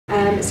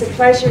It's a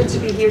pleasure to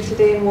be here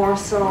today in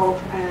Warsaw,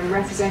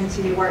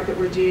 representing the work that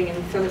we're doing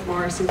in Philip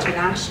Morris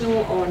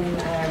International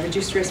on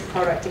reduced risk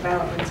product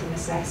development and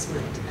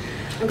assessment.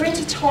 I'm going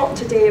to talk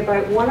today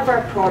about one of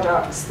our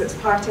products that's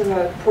part of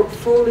a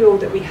portfolio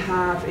that we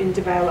have in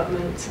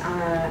development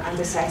and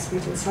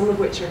assessment, and some of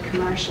which are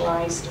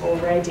commercialised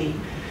already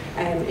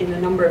in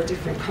a number of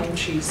different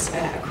countries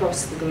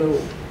across the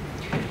globe.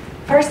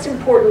 First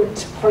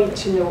important point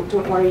to note,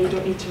 don't worry, you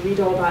don't need to read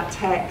all that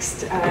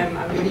text.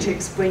 I'm going to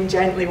explain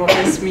gently what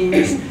this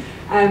means.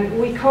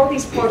 We call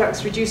these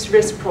products reduced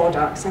risk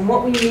products, and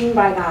what we mean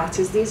by that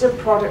is these are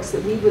products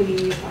that we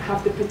believe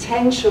have the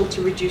potential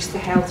to reduce the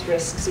health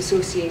risks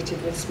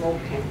associated with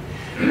smoking.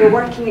 We're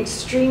working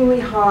extremely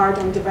hard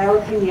on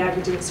developing the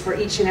evidence for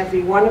each and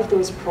every one of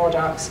those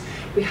products.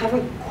 We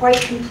haven't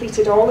quite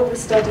completed all of the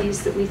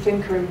studies that we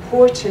think are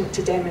important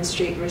to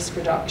demonstrate risk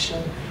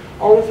reduction.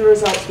 All of the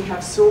results we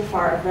have so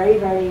far are very,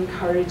 very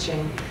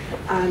encouraging,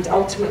 and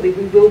ultimately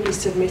we will be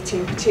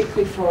submitting,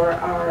 particularly for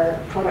our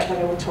product that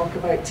I will talk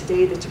about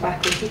today, the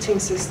tobacco heating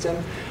system,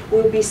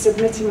 we'll be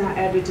submitting that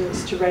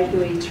evidence to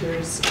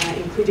regulators,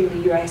 including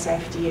the US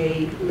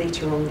FDA,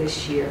 later on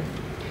this year.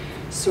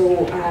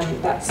 So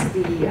that's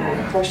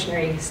the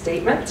cautionary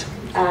statement.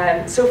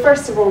 So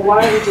first of all,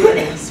 why are we doing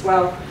this?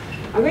 Well,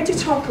 I'm going to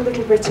talk a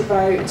little bit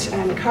about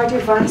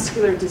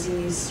cardiovascular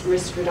disease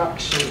risk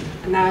reduction.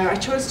 Now, I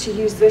chose to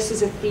use this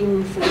as a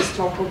theme for this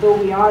talk, although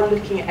we are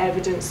looking at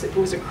evidence that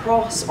goes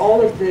across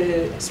all of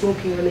the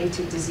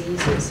smoking-related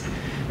diseases.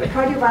 But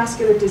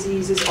cardiovascular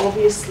disease is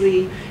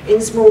obviously,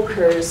 in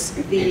smokers,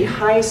 the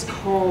highest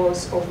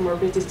cause of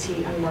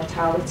morbidity and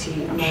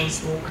mortality among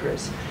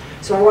smokers.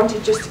 So I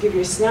wanted just to give you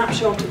a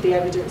snapshot of the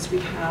evidence we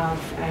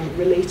have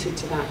related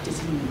to that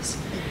disease.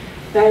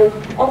 Now,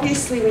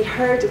 obviously, we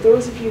heard,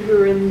 those of you who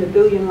were in the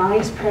Billion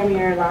Lives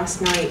premiere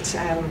last night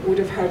would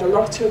have heard a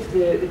lot of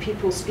the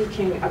people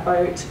speaking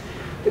about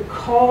the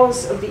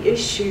cause of the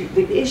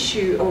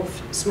issue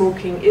of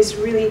smoking is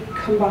really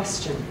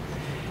combustion.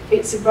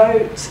 It's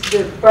about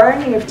the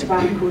burning of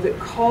tobacco that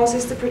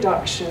causes the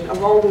production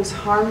of all those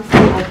harmful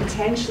or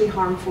potentially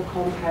harmful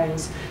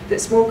compounds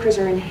that smokers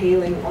are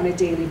inhaling on a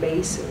daily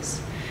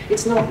basis.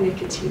 It's not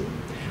nicotine.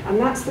 And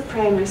that's the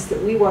premise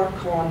that we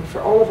work on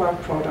for all of our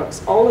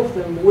products. All of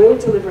them will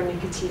deliver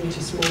nicotine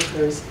to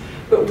smokers,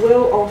 but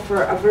will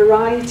offer a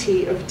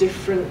variety of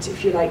different,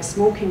 if you like,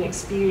 smoking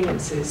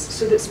experiences,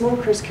 so that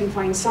smokers can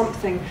find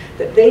something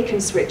that they can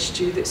switch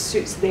to that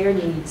suits their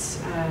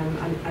needs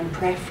and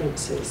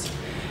preferences.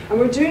 And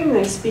we're doing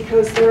this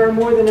because there are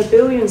more than 1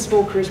 billion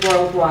smokers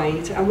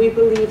worldwide, and we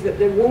believe that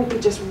there won't be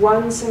just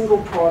one single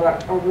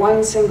product or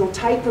one single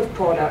type of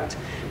product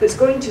that's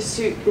going to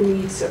suit the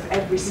needs of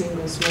every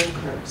single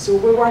smoker. So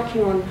we're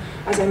working on,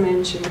 as I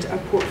mentioned, a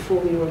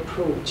portfolio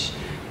approach.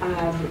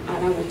 And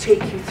I will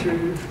take you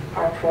through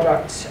our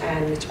product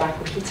and the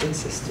tobacco heating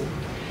system.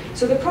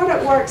 So the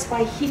product works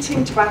by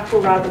heating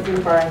tobacco rather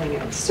than burning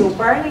it. So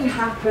burning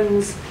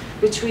happens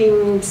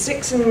between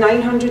 600 and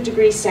 900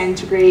 degrees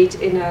centigrade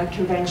in a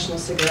conventional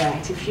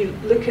cigarette. If you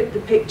look at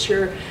the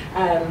picture,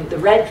 the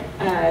red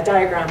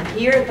diagram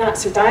here,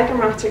 that's a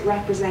diagrammatic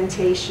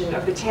representation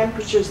of the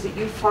temperatures that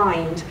you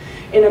find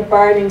in a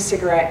burning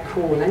cigarette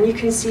cone. And you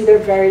can see they're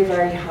very,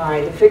 very high.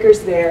 The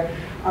figures there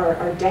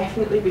are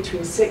definitely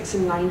between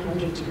 600 and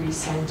 900 degrees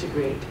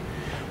centigrade.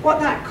 What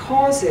that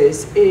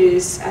causes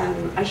is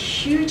a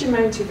huge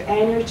amount of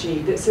energy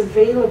that's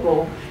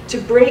available to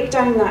break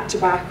down that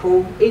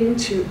tobacco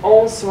into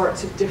all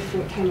sorts of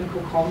different chemical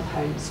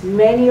compounds,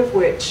 many of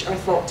which are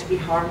thought to be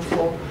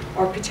harmful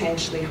or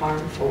potentially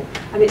harmful.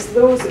 And it's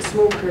those that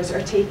smokers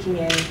are taking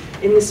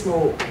in the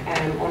smoke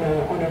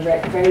on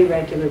a very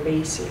regular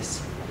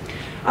basis.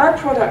 Our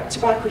product,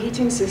 tobacco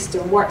heating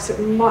system, works at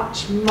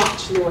much,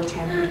 much lower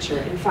temperature.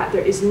 In fact,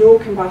 there is no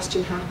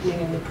combustion happening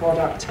in the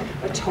product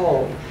at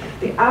all.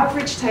 The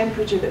average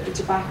temperature that the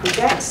tobacco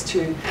gets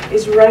to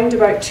is around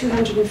about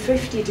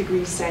 250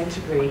 degrees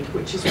centigrade,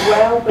 which is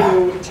well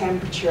below the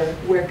temperature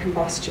where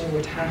combustion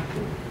would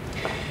happen.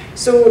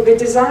 So the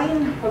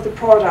design of the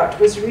product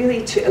was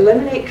really to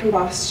eliminate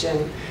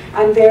combustion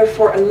and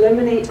therefore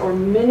eliminate or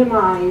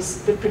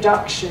minimize the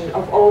production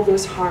of all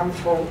those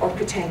harmful or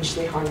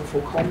potentially harmful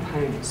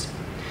compounds.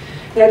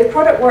 Now the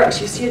product works,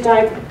 you see a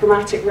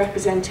diagrammatic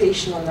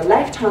representation on the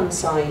left-hand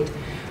side,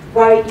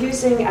 by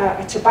using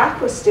a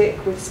tobacco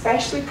stick with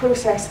specially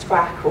processed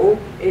tobacco.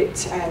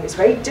 It's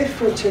very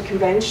different to a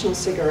conventional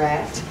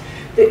cigarette,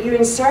 that you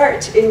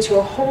insert into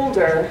a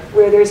holder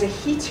where there's a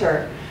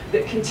heater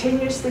that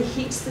continuously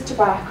heats the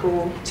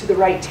tobacco to the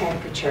right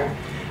temperature.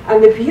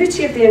 And the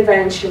beauty of the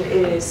invention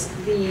is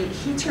the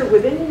heater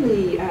within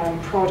the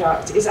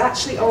product is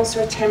actually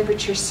also a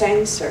temperature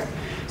sensor.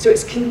 So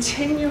it's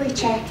continually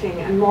checking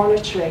and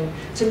monitoring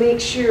to make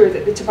sure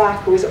that the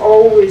tobacco is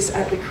always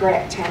at the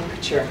correct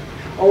temperature,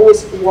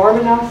 always warm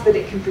enough that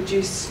it can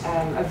produce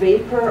a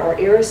vapor or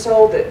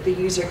aerosol that the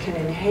user can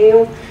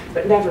inhale,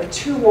 but never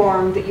too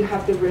warm that you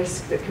have the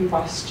risk that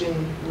combustion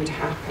would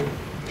happen.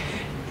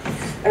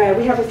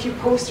 we have a few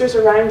posters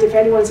around. If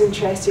anyone's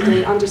interested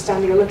in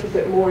understanding a little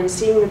bit more and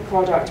seeing the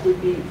product,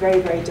 we'd be very,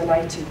 very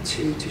delighted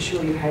to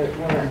show you how it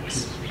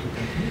works.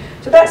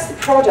 So that's the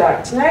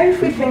product. Now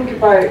if we think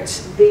about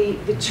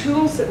the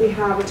tools that we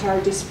have at our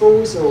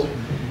disposal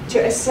to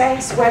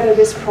assess whether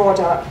this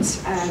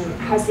product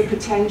has the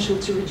potential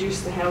to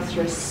reduce the health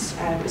risks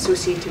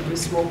associated with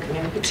smoking,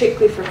 and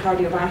particularly for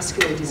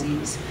cardiovascular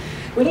disease,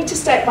 we need to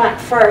step back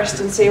first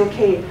and say,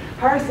 okay,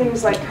 how are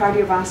things like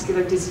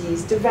cardiovascular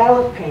disease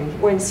developing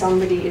when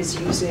somebody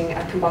is using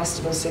a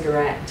combustible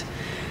cigarette?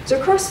 So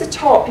across the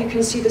top, you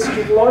can see the sort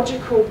of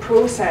logical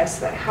process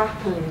that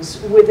happens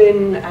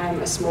within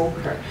a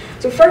smoker.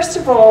 So first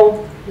of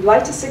all, you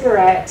light a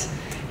cigarette,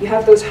 you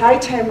have those high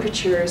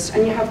temperatures,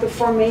 and you have the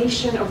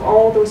formation of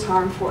all those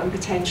harmful and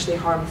potentially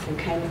harmful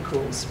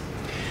chemicals.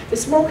 The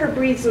smoker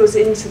breathes those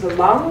into the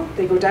lung,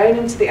 they go down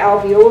into the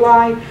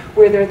alveoli,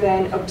 where they're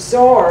then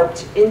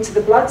absorbed into the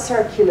blood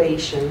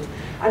circulation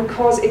and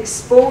cause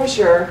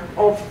exposure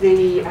of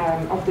the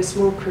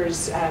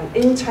smoker's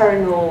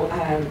internal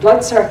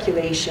blood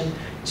circulation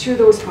to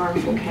those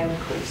harmful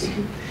chemicals.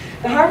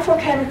 The harmful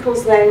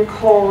chemicals then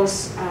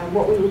cause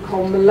what we would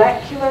call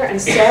molecular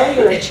and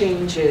cellular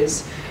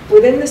changes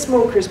within the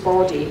smoker's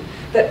body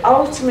that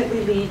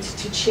ultimately lead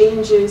to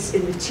changes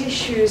in the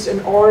tissues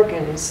and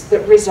organs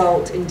that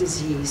result in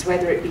disease,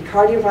 whether it be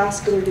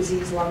cardiovascular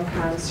disease, lung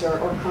cancer,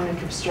 or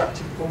chronic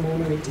obstructive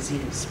pulmonary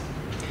disease.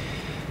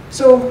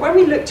 So when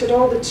we looked at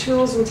all the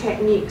tools and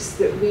techniques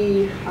that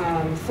we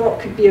thought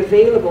could be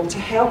available to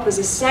help us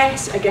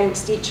assess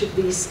against each of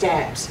these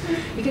steps,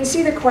 you can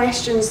see the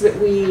questions that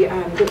we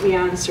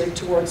answered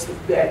towards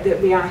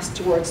that we asked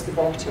towards the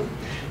bottom.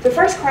 The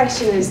first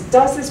question is,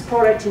 does this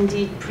product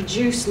indeed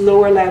produce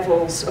lower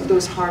levels of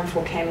those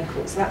harmful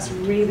chemicals? That's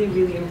really,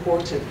 really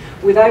important.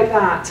 Without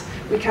that,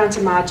 we can't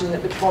imagine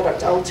that the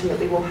product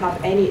ultimately will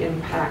have any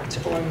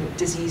impact on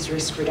disease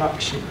risk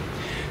reduction.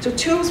 So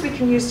tools we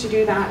can use to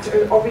do that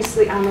are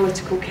obviously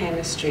analytical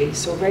chemistry.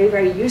 So a very,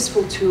 very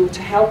useful tool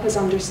to help us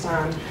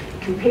understand,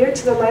 compared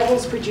to the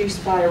levels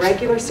produced by a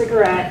regular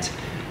cigarette,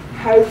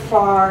 how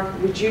far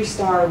reduced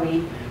are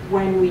we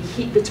when we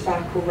heat the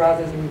tobacco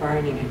rather than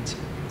burning it.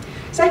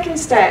 Second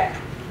step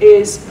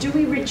is, do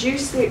we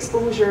reduce the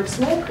exposure of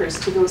smokers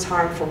to those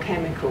harmful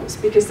chemicals?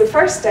 Because the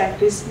first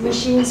step is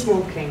machine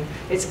smoking.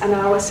 It's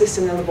analysis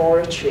in a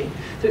laboratory.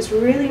 So it's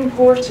really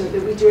important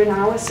that we do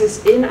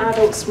analysis in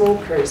adult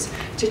smokers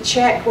to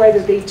check whether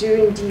they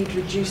do indeed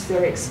reduce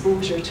their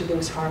exposure to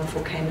those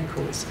harmful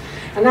chemicals.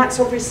 And that's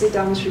obviously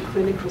done through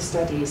clinical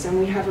studies. And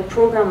we have a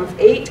program of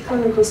 8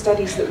 clinical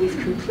studies that we've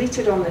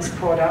completed on this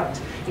product,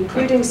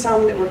 including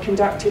some that were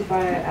conducted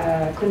by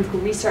a clinical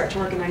research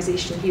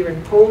organization here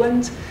in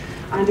Poland,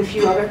 and a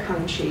few other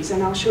countries,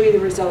 and I'll show you the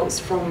results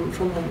from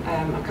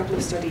a couple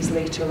of studies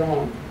later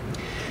on.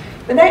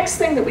 The next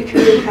thing that we can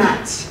look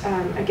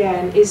at,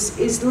 again,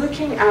 is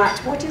looking at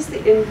what is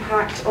the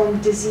impact on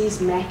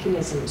disease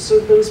mechanisms, so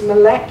those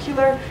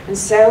molecular and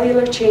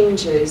cellular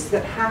changes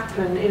that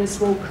happen in a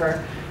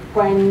smoker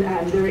when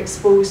they're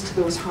exposed to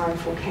those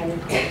harmful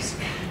chemicals.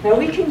 Now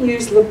we can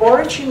use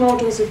laboratory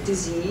models of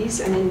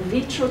disease and in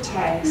vitro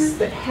tests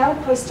that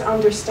help us to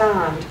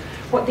understand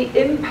what the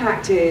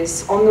impact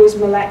is on those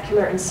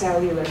molecular and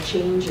cellular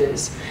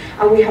changes.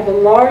 And we have a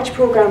large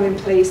program in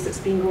place that's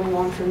been going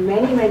on for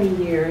many, many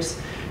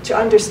years to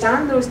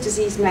understand those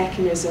disease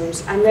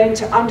mechanisms and then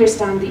to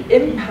understand the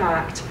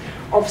impact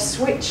of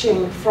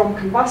switching from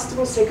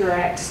combustible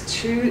cigarettes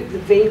to the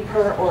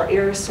vapor or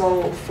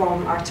aerosol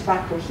from our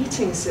tobacco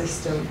heating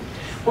system.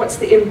 What's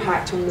the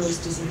impact on those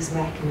disease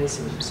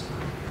mechanisms?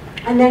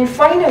 And then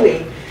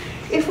finally,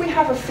 if we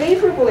have a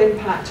favourable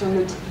impact on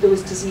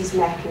those disease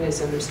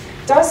mechanisms,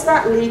 does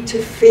that lead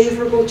to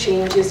favourable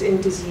changes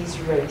in disease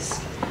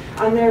risk?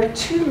 And there are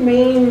 2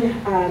 main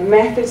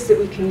methods that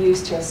we can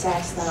use to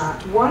assess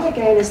that. One,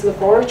 again, is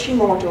laboratory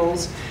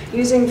models,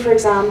 using, for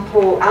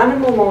example,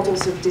 animal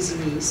models of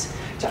disease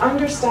to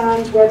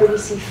understand whether we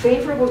see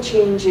favourable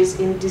changes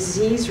in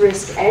disease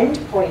risk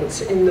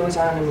endpoints in those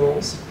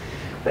animals.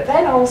 But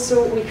then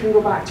also we can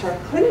go back to our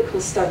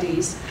clinical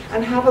studies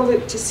and have a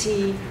look to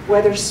see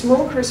whether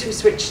smokers who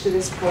switch to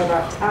this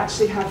product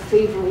actually have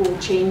favourable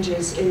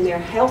changes in their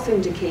health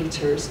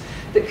indicators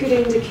that could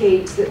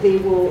indicate that they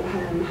will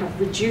have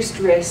reduced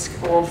risk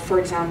of, for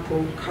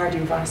example,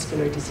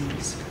 cardiovascular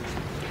disease.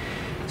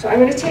 So I'm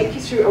going to take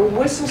you through a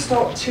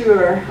whistle-stop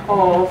tour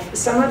of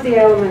some of the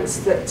elements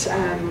that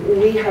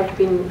we have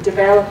been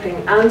developing,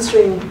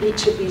 answering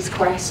each of these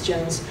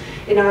questions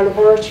in our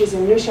laboratories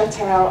in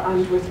Neuchâtel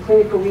and with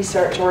clinical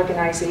research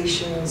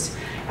organisations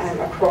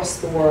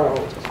across the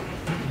world.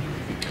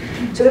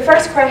 So the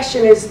first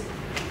question is,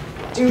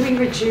 do we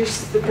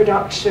reduce the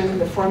production,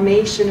 the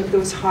formation of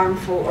those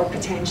harmful or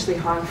potentially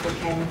harmful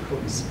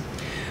chemicals?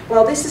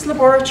 Well, this is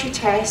laboratory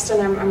tests,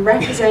 and I'm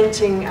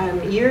representing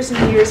years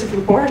and years of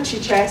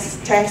laboratory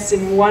tests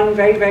in one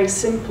very, very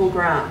simple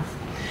graph.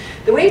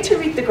 The way to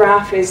read the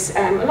graph is,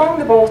 along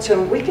the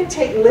bottom, we can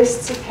take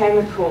lists of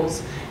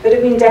chemicals that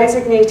have been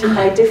designated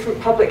by different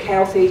public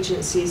health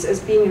agencies as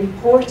being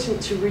important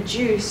to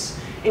reduce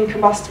in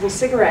combustible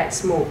cigarette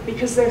smoke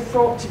because they're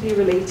thought to be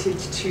related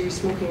to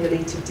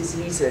smoking-related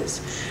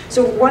diseases.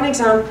 So one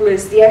example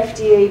is the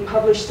FDA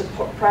published a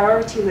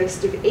priority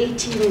list of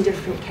 18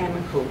 different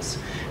chemicals,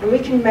 and we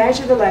can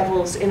measure the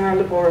levels in our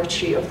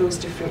laboratory of those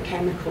different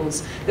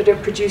chemicals that are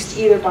produced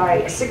either by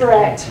a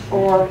cigarette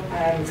or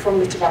from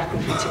the tobacco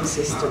heating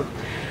system.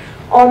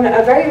 On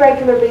a very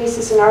regular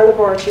basis in our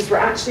laboratories, we're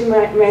actually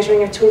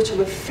measuring a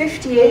total of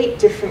 58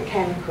 different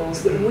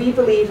chemicals that we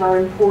believe are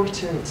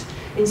important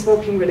in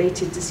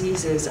smoking-related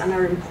diseases and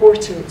are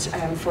important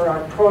for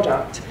our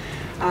product.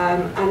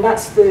 And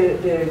that's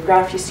the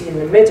graph you see in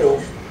the middle.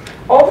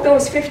 Of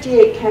those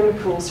 58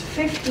 chemicals,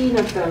 15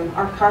 of them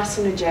are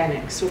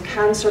carcinogenic, so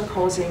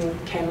cancer-causing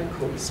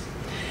chemicals.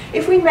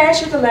 If we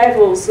measure the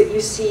levels that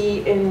you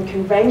see in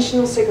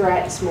conventional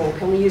cigarette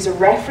smoke, and we use a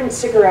reference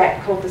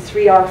cigarette called the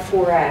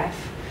 3R4F,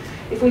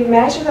 if we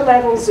measure the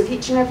levels of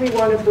each and every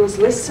one of those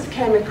lists of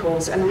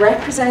chemicals and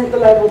represent the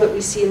level that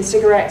we see in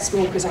cigarette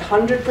smoke as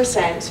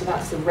 100%, so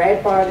that's the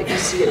red bar that you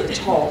see at the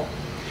top,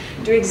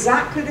 do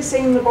exactly the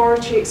same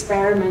laboratory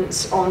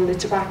experiments on the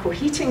tobacco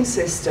heating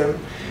system,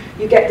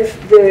 you get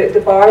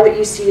the bar that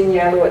you see in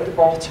yellow at the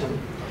bottom.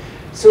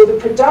 So the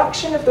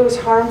production of those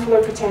harmful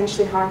or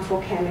potentially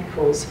harmful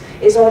chemicals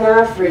is on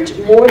average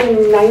more than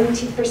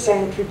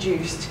 90%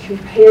 reduced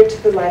compared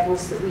to the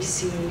levels that we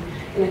see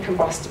in a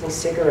combustible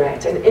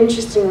cigarette. And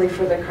interestingly,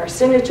 for the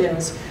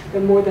carcinogens,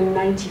 they're more than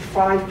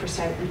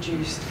 95%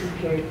 reduced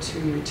compared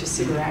to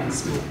cigarette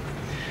smoke.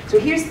 So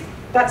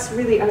that's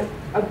really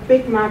a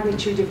big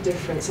magnitude of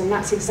difference, and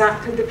that's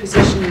exactly the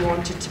position we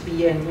wanted to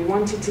be in. We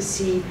wanted to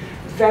see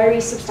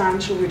very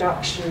substantial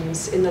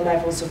reductions in the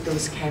levels of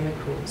those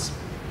chemicals.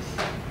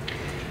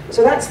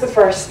 So that's the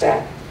first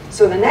step.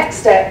 So the next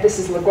step, this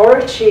is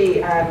laboratory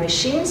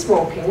machine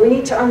smoking. We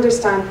need to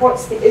understand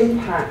what's the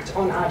impact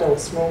on adult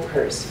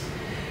smokers.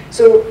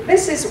 So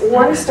this is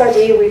one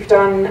study. We've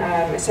done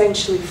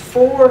essentially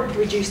 4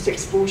 reduced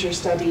exposure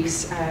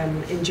studies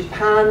in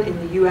Japan,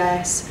 in the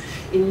US,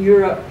 in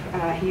Europe,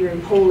 here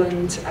in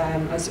Poland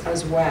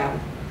as well.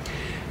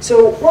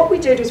 So what we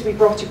did is we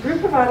brought a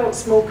group of adult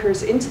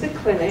smokers into the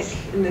clinic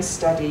in this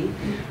study,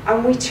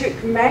 and we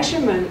took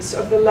measurements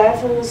of the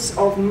levels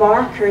of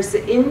markers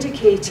that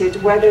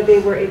indicated whether they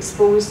were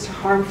exposed to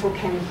harmful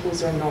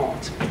chemicals or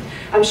not.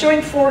 I'm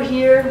showing 4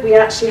 here. We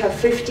actually have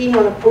 15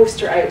 on a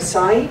poster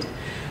outside.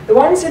 The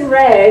ones in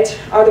red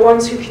are the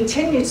ones who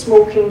continued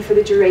smoking for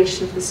the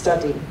duration of the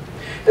study.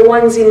 The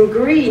ones in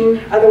green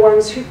are the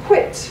ones who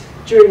quit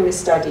during the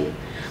study.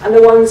 And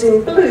the ones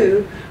in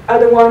blue are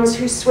the ones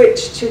who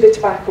switched to the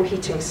tobacco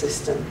heating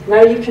system.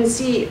 Now you can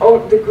see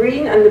the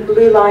green and the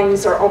blue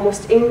lines are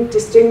almost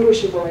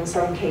indistinguishable in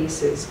some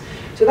cases.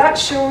 So that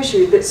shows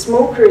you that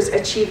smokers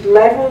achieved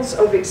levels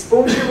of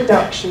exposure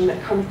reduction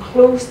that come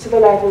close to the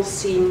levels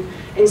seen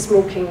in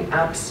smoking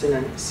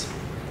abstinence.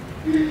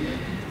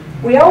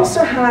 We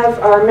also have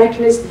our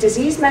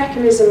disease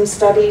mechanism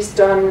studies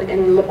done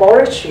in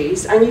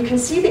laboratories, and you can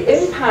see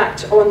the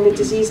impact on the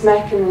disease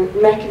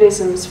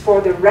mechanisms for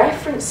the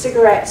reference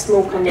cigarette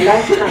smoke on the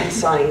left-hand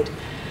side.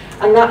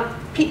 And that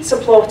pizza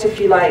plot, if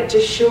you like,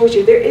 just shows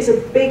you there is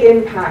a big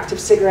impact of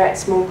cigarette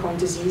smoke on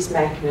disease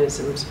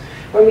mechanisms.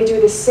 When we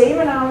do the same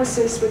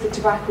analysis with the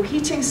tobacco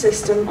heating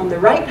system on the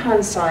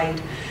right-hand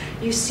side,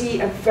 you see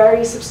a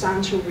very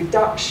substantial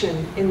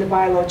reduction in the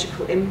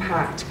biological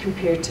impact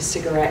compared to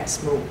cigarette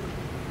smoke.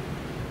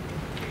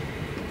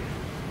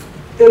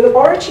 The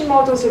laboratory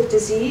models of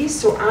disease,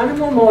 so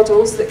animal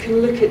models that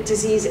can look at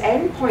disease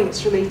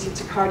endpoints related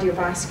to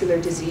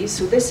cardiovascular disease.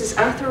 So this is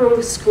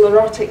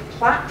atherosclerotic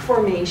plaque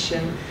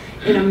formation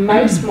in a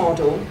mouse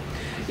model.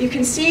 You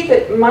can see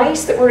that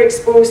mice that were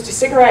exposed to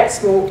cigarette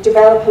smoke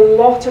develop a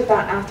lot of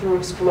that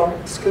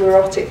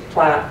atherosclerotic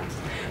plaque.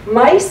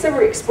 Mice that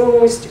were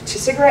exposed to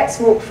cigarette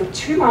smoke for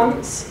 2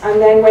 months and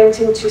then went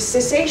into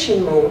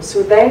cessation mode,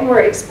 so then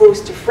were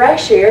exposed to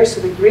fresh air, so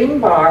the green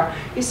bar,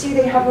 you see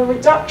they have a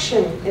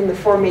reduction in the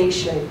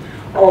formation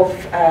of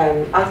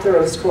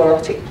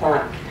atherosclerotic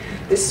plaque.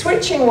 The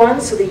switching one,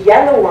 so the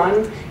yellow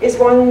one, is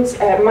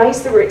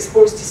mice that were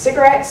exposed to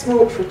cigarette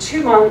smoke for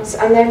 2 months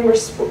and then were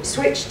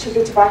switched to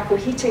the tobacco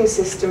heating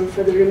system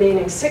for the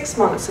remaining 6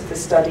 months of the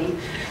study.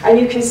 And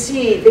you can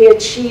see they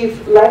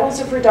achieve levels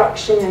of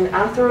reduction in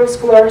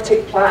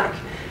atherosclerotic plaque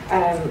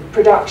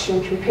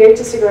production compared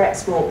to cigarette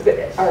smoke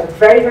that are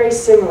very, very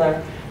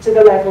similar to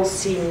the levels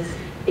seen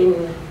in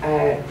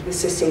the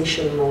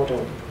cessation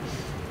model.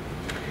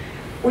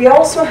 We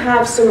also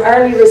have some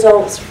early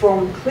results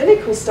from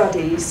clinical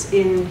studies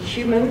in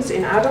humans,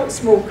 in adult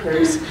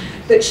smokers,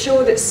 that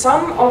show that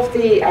some of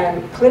the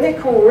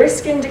clinical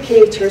risk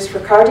indicators for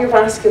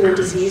cardiovascular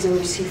disease, and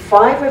you see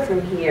 5 of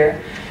them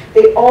here,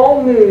 they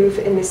all move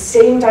in the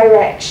same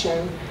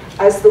direction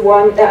as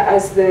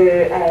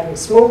the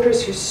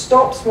smokers who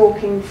stop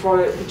smoking for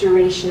the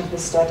duration of the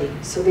study.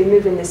 So they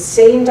move in the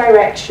same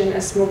direction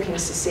as smoking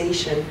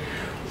cessation,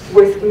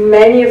 with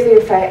many of the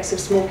effects of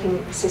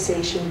smoking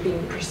cessation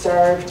being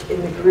preserved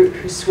in the group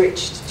who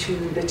switched to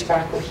the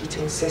tobacco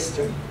heating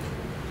system.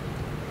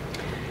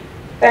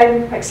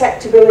 Then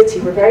acceptability.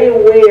 We're very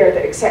aware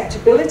that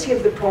acceptability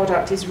of the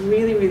product is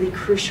really, really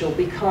crucial,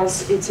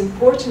 because it's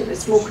important that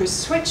smokers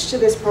switch to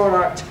this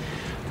product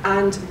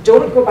and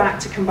don't go back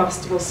to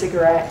combustible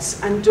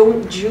cigarettes, and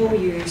don't dual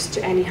use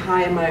to any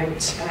high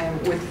amount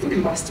with the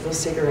combustible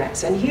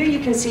cigarettes. And here you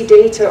can see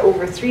data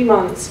over 3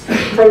 months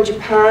from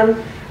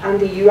Japan and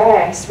the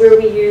US, where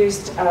we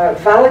used a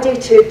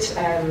validated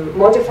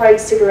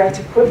modified cigarette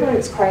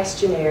equivalence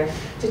questionnaire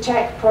to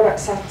check product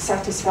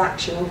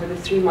satisfaction over the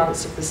 3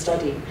 months of the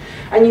study.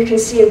 And you can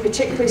see, in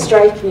particularly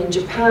striking in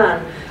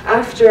Japan,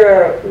 after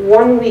a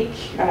 1-week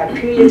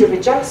period of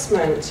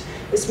adjustment,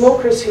 the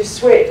smokers who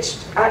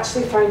switched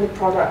actually found the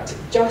product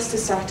just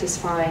as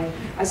satisfying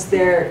as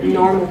their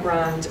normal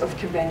brand of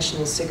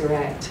conventional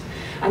cigarette.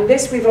 And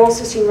this we've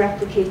also seen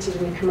replicated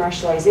in the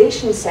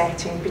commercialization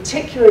setting,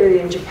 particularly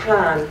in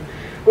Japan,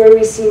 where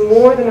we see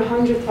more than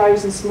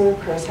 100,000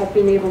 smokers have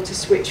been able to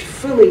switch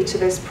fully to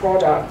this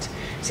product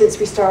since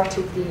we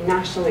started the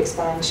national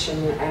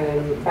expansion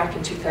back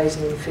in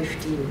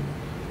 2015.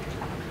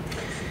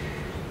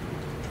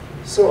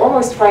 So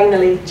almost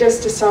finally,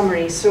 just a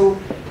summary. So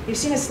you've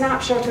seen a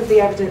snapshot of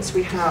the evidence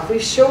we have.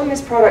 We've shown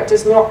this product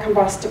does not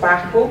combust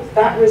tobacco.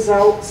 That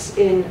results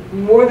in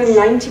more than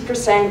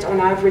 90% on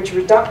average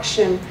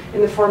reduction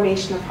in the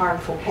formation of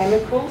harmful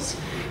chemicals.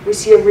 We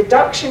see a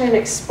reduction in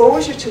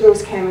exposure to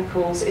those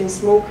chemicals in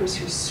smokers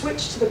who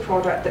switch to the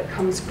product that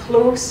comes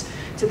close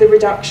to the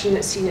reduction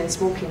that's seen in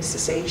smoking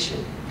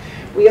cessation.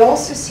 We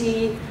also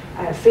see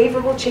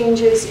favourable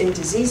changes in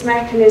disease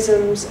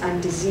mechanisms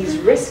and disease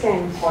risk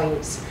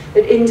endpoints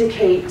that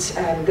indicate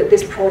that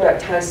this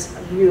product has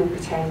real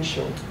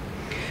potential.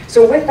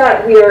 So with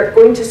that, we are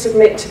going to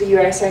submit to the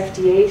US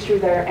FDA through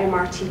their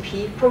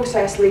MRTP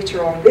process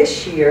later on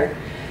this year.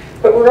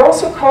 But we're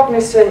also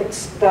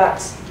cognizant that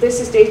this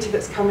is data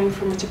that's coming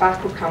from a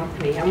tobacco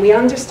company, and we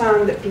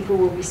understand that people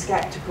will be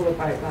skeptical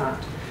about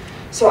that.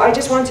 So I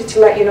just wanted to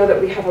let you know that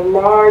we have a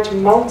large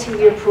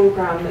multi-year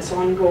program that's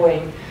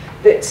ongoing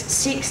that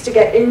seeks to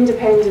get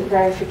independent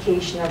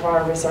verification of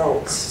our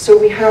results. So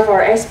we have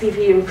our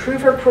SBV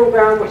Improver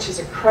program, which is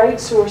a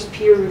crowdsourced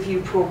peer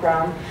review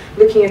program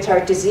looking at our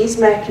disease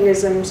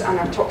mechanisms and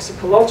our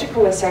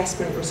toxicological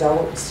assessment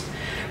results.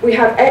 We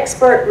have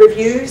expert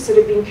reviews that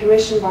have been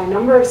commissioned by a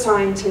number of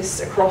scientists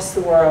across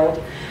the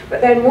world.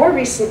 But then more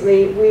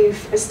recently,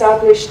 we've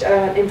established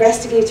an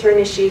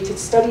investigator-initiated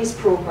studies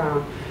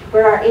program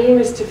where our aim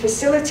is to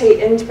facilitate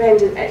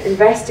independent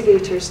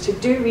investigators to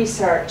do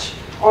research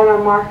on our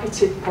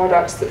marketed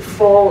products that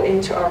fall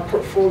into our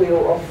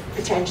portfolio of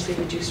potentially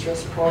reduced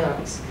risk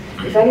products.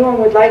 If anyone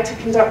would like to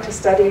conduct a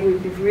study,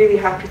 we'd be really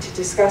happy to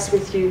discuss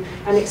with you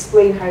and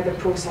explain how the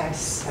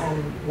process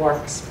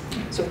works.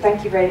 So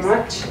thank you very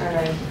much, and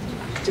I'm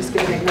just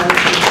going to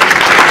acknowledge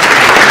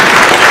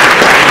you.